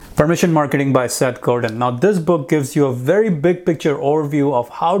Permission Marketing by Seth Godin. Now, this book gives you a very big picture overview of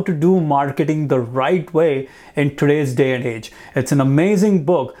how to do marketing the right way in today's day and age. It's an amazing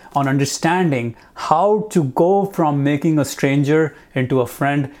book on understanding how to go from making a stranger into a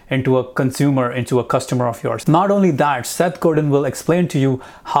friend, into a consumer, into a customer of yours. Not only that, Seth Godin will explain to you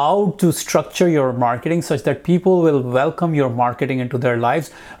how to structure your marketing such that people will welcome your marketing into their lives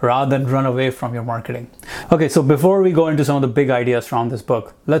rather than run away from your marketing. Okay, so before we go into some of the big ideas from this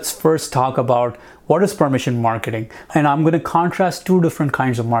book, let's first talk about what is permission marketing. And I'm going to contrast two different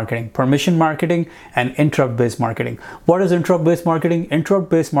kinds of marketing: permission marketing and interrupt-based marketing. What is interrupt-based marketing?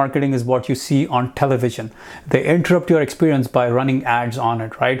 Interrupt-based marketing is what you see on television. They interrupt your experience by running ads on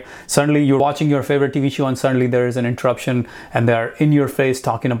it, right? Suddenly you're watching your favorite TV show and suddenly there is an interruption and they're in your face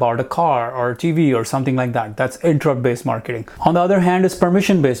talking about a car or TV or something like that. That's interrupt-based marketing. On the other hand is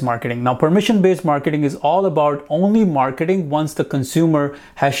permission-based marketing. Now, permission-based marketing is all about only marketing once the consumer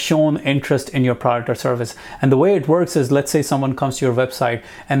has shown interest in your product or service. And the way it works is, let's say someone comes to your website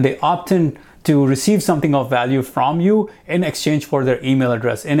and they opt in to receive something of value from you in exchange for their email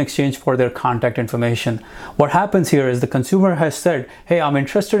address, in exchange for their contact information. What happens here is the consumer has said, hey, I'm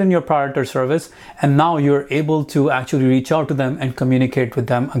interested in your product or service, and now you're able to actually reach out to them and communicate with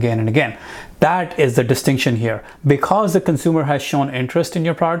them again and again. That is the distinction here. Because the consumer has shown interest in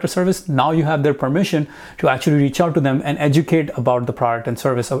your product or service, now you have their permission to actually reach out to them and educate about the product and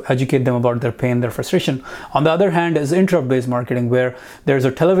service, educate them about their pain, their frustration. On the other hand is interrupt-based marketing, where there's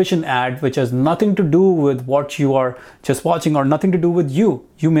a television ad which has nothing to do with what you are just watching or nothing to do with you.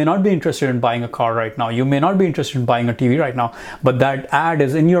 You may not be interested in buying a car right now. You may not be interested in buying a TV right now, but that ad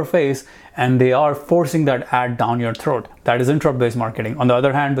is in your face and they are forcing that ad down your throat. That is interrupt-based marketing. On the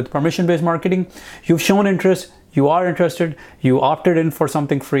other hand, with permission-based marketing, you've shown interest, you are interested, you opted in for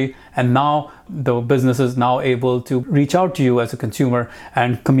something free, and now the business is now able to reach out to you as a consumer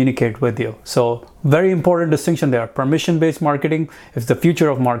and communicate with you. So very important distinction there. Permission-based marketing is the future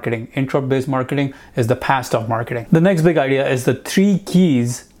of marketing. Interrupt-based marketing is the past of marketing. The next big idea is the 3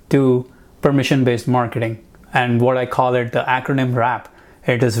 keys to permission-based marketing, and what I call it the acronym RAP.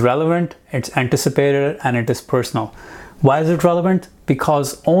 It is relevant, it's anticipated, and it is personal. Why is it relevant?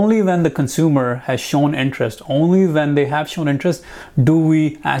 Because only when the consumer has shown interest, only when they have shown interest, do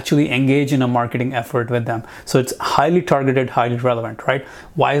we actually engage in a marketing effort with them. So it's highly targeted, highly relevant, right?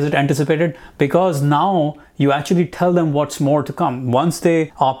 Why is it anticipated? Because now you actually tell them what's more to come. Once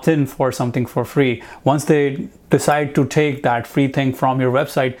they opt in for something for free, once they decide to take that free thing from your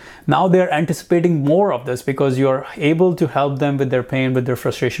website, now they're anticipating more of this because you're able to help them with their pain, with their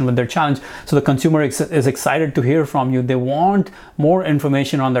frustration, with their challenge. So the consumer is excited to hear from you. They want more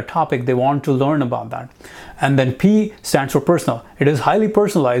information on the topic. They want to learn about that. And then P stands for personal. It is highly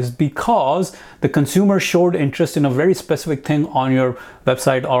personalized because the consumer showed interest in a very specific thing on your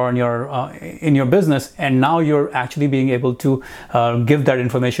website or on your in your business, and now you're actually being able to give that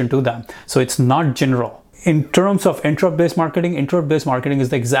information to them. So it's not general. In terms of interrupt-based marketing is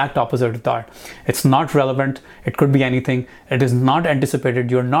the exact opposite of that. It's not relevant. It could be anything. It is not anticipated.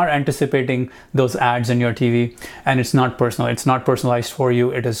 You're not anticipating those ads in your TV, and it's not personal. It's not personalized for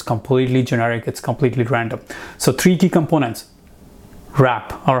you. It is completely generic. It's completely random. So 3 key components: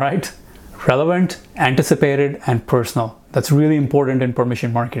 RAP, all right? Relevant, anticipated, and personal. That's really important in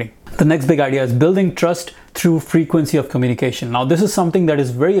permission marketing. The next big idea is building trust through frequency of communication. Now, this is something that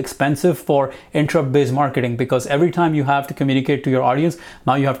is very expensive for interrupt-based marketing because every time you have to communicate to your audience,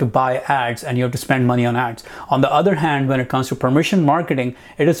 now you have to buy ads and you have to spend money on ads. On the other hand, when it comes to permission marketing,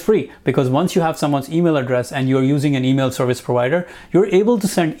 it is free because once you have someone's email address and you're using an email service provider, you're able to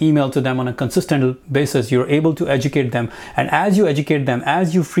send email to them on a consistent basis. You're able to educate them. And as you educate them,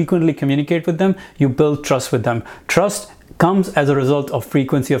 as you frequently communicate with them, you build trust with them. Trust comes as a result of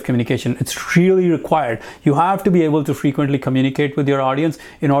frequency of communication. It's really required. You have to be able to frequently communicate with your audience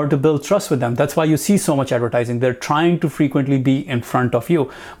in order to build trust with them. That's why you see so much advertising. They're trying to frequently be in front of you.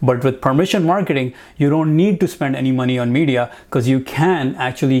 But with permission marketing, you don't need to spend any money on media because you can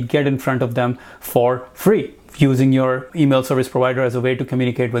actually get in front of them for free, using your email service provider as a way to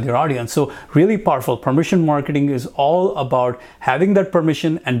communicate with your audience. So really powerful. Permission marketing is all about having that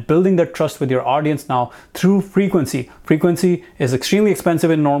permission and building that trust with your audience now through frequency. Frequency is extremely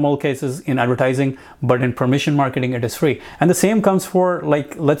expensive in normal cases in advertising, but in permission marketing, it is free. And the same comes for,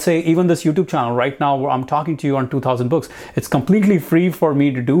 like, let's say even this YouTube channel right now where I'm talking to you on 2000 books. It's completely free for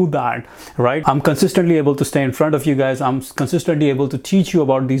me to do that, right? I'm consistently able to stay in front of you guys. I'm consistently able to teach you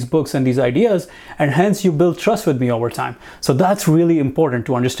about these books and these ideas, and hence you build trust with me over time. So that's really important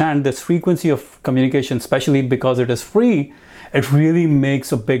to understand this frequency of communication, especially because it is free. It really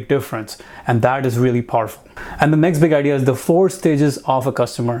makes a big difference, and that is really powerful. And the next big idea is the 4 stages of a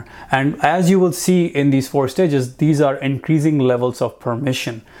customer. And as you will see in these 4 stages, these are increasing levels of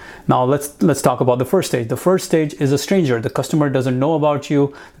permission. Now let's talk about the first stage. The first stage is a stranger. The customer doesn't know about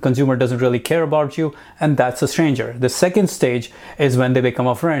you, the consumer doesn't really care about you, and that's a stranger. The second stage is when they become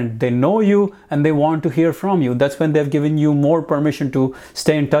a friend. They know you and they want to hear from you. That's when they've given you more permission to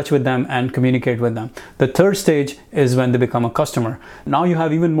stay in touch with them and communicate with them. The third stage is when they become a customer. Now you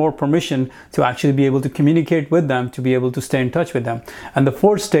have even more permission to actually be able to communicate with them, to be able to stay in touch with them. And the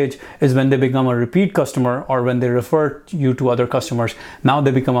fourth stage is when they become a repeat customer, or when they refer you to other customers. Now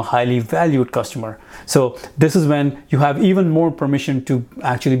they become a highly valued customer. So this is when you have even more permission to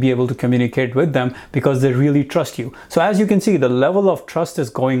actually be able to communicate with them, because they really trust you. So as you can see, the level of trust is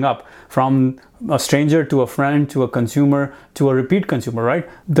going up from a stranger to a friend to a consumer to a repeat consumer, right?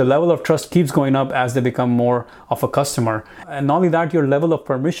 The level of trust keeps going up as they become more of a customer. And not only that, your level of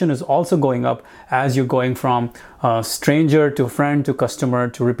permission is also going up as you're going from a stranger to friend to customer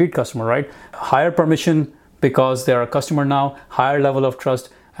to repeat customer, right? Higher permission because they're a customer now, higher level of trust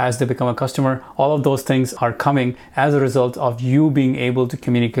as they become a customer. All of those things are coming as a result of you being able to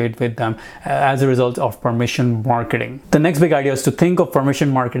communicate with them, as a result of permission marketing. The next big idea is to think of permission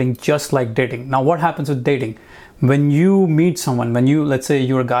marketing just like dating. Now, what happens with dating? When you meet someone, let's say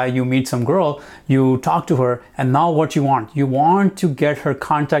you're a guy, you meet some girl, you talk to her, and now what you want to get her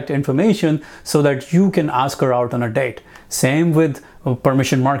contact information so that you can ask her out on a date. Same with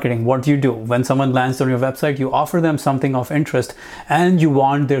permission marketing. What do you do? When someone lands on your website, you offer them something of interest and you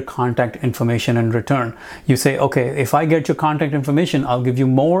want their contact information in return. You say, okay, if I get your contact information, I'll give you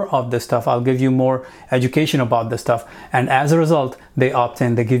more of this stuff. I'll give you more education about this stuff. And as a result, they opt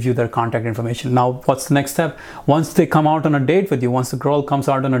in, they give you their contact information. Now, what's the next step? Once they come out on a date with you, once the girl comes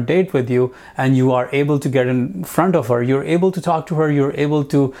out on a date with you and you are able to get in front of her, you're able to talk to her, you're able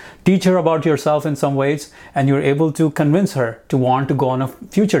to teach her about yourself in some ways, and you're able to convince her to want to go on a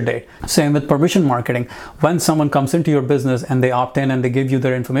future date. Same with permission marketing. When someone comes into your business and they opt in and they give you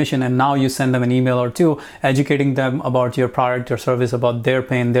their information, and now you send them an email or two educating them about your product, your service, about their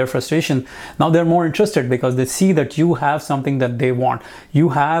pain, their frustration, now they're more interested because they see that you have something that they want. You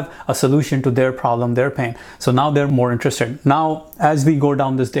have a solution to their problem, their pain. So now they're more interested. Now, as we go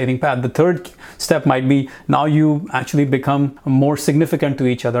down this dating path, the third step might be now you actually become more significant to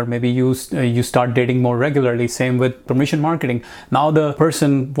each other. Maybe you start dating more regularly. Same with permission marketing. Now the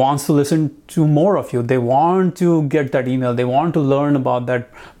person wants to listen to more of you. They want to get that email. They want to learn about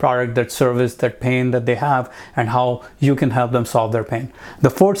that product, that service, that pain that they have, and how you can help them solve their pain.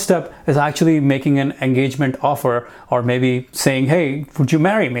 The fourth step is actually making an engagement offer, or maybe saying, hey, would you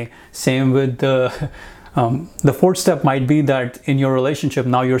marry me? Same with the fourth step might be that in your relationship,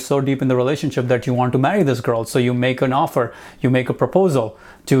 now you're so deep in the relationship that you want to marry this girl. So you make an offer, you make a proposal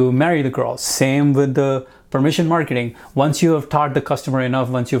to marry the girl. Same with the permission marketing. Once you have taught the customer enough,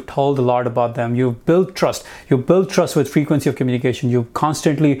 once you've told a lot about them, you've built trust. You build trust with frequency of communication. You've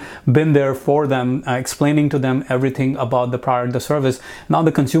constantly been there for them, explaining to them everything about the product, the service. Now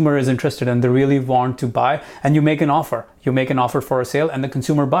the consumer is interested and they really want to buy, and you make an offer. You make an offer for a sale and the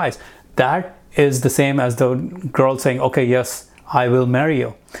consumer buys. That is the same as the girl saying, okay, yes, I will marry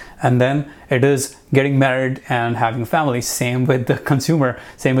you. And then it is getting married and having a family. Same with the consumer,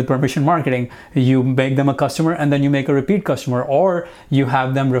 same with permission marketing. You make them a customer and then you make a repeat customer, or you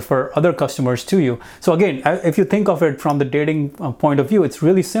have them refer other customers to you. So again, if you think of it from the dating point of view, it's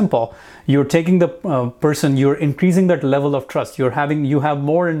really simple. You're taking the person, you're increasing that level of trust. You have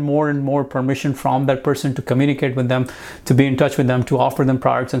more and more and more permission from that person to communicate with them, to be in touch with them, to offer them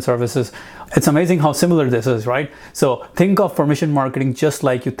products and services. It's amazing how similar this is, right? So think of permission marketing just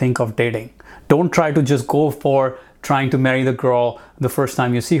like you think of dating. Don't try to just go for trying to marry the girl the first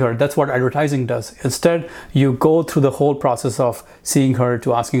time you see her. That's what advertising does. Instead, you go through the whole process of seeing her,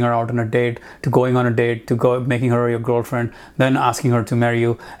 to asking her out on a date, to going on a date, to making her your girlfriend, then asking her to marry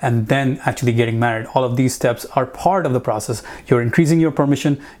you, and then actually getting married. All of these steps are part of the process. You're increasing your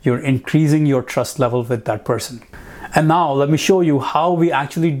permission, you're increasing your trust level with that person. And now let me show you how we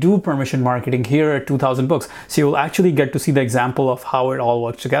actually do permission marketing here at 2000 Books. So you'll actually get to see the example of how it all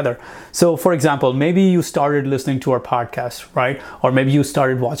works together. So for example, maybe you started listening to our podcast, right? Or maybe you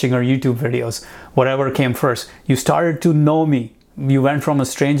started watching our YouTube videos, whatever came first. You started to know me. You went from a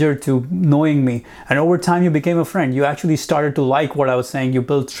stranger to knowing me, and over time you became a friend. You actually started to like what I was saying. You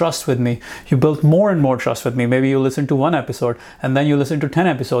built trust with me. You built more and more trust with me. Maybe you listened to one episode and then you listened to 10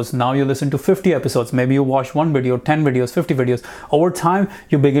 episodes. Now you listen to 50 episodes. Maybe you watch one video, 10 videos, 50 videos. Over time,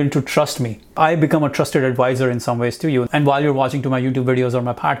 you begin to trust me. I become a trusted advisor in some ways to you. And while you're watching to my YouTube videos or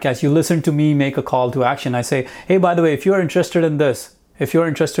my podcast, you listen to me make a call to action. I say, hey, by the way, if you're interested in this, if you're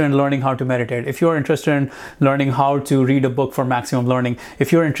interested in learning how to meditate, if you're interested in learning how to read a book for maximum learning,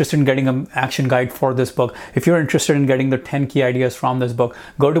 if you're interested in getting an action guide for this book, if you're interested in getting the 10 key ideas from this book,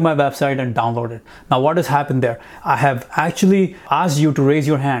 go to my website and download it. Now, what has happened there? I have actually asked you to raise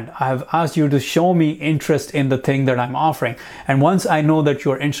your hand. I have asked you to show me interest in the thing that I'm offering. And once I know that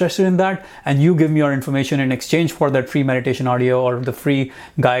you're interested in that and you give me your information in exchange for that free meditation audio or the free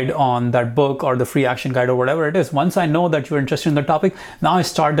guide on that book or the free action guide or whatever it is, once I know that you're interested in the topic, now I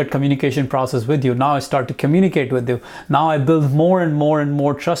start that communication process with you. Now I start to communicate with you. Now I build more and more and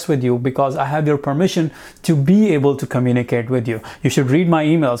more trust with you because I have your permission to be able to communicate with you. You should read my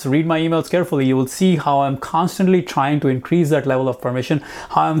emails. Read my emails carefully. You will see how I'm constantly trying to increase that level of permission,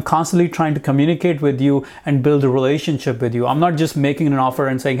 how I'm constantly trying to communicate with you and build a relationship with you. I'm not just making an offer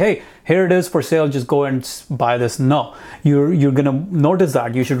and saying, hey, here it is for sale, just go and buy this. No, you're gonna notice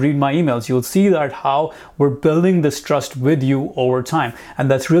that. You should read my emails. You'll see that how we're building this trust with you over time. And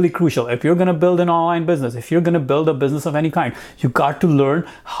that's really crucial. If you're gonna build an online business, if you're gonna build a business of any kind, you got to learn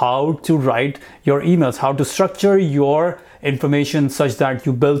how to write your emails, how to structure your information such that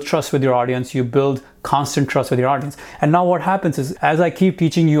you build trust with your audience, you build constant trust with your audience. And now what happens is, as I keep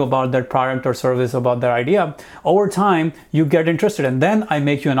teaching you about that product or service, about that idea, over time you get interested, and then I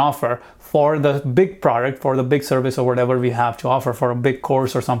make you an offer for the big product, for the big service or whatever we have to offer, for a big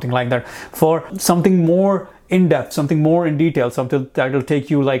course or something like that, for something more in depth, something more in detail, something that will take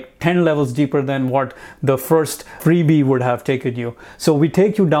you like 10 levels deeper than what the first freebie would have taken you. So we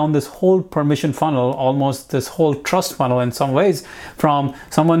take you down this whole permission funnel, almost this whole trust funnel in some ways, from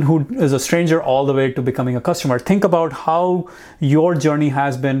someone who is a stranger all the way to becoming a customer. Think about how your journey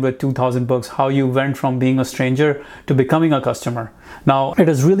has been with 2000 books, how you went from being a stranger to becoming a customer. Now, it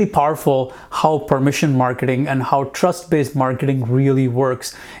is really powerful how permission marketing and how trust-based marketing really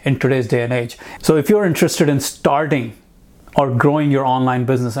works in today's day and age. So if you're interested in starting or growing your online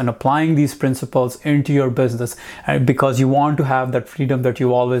business and applying these principles into your business, because you want to have that freedom that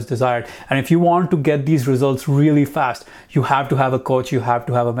you always desired, and if you want to get these results really fast, you have to have a coach, you have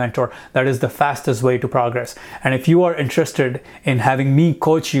to have a mentor. That is the fastest way to progress. And if you are interested in having me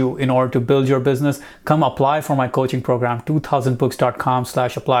coach you in order to build your business, come apply for my coaching program,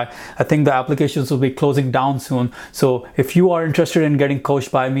 2000books.com/apply. I think the applications will be closing down soon. So if you are interested in getting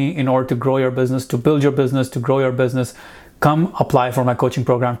coached by me in order to grow your business, to build your business, to grow your business, come apply for my coaching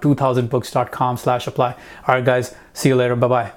program, 2000books.com/apply. All right, guys, see you later. Bye-bye.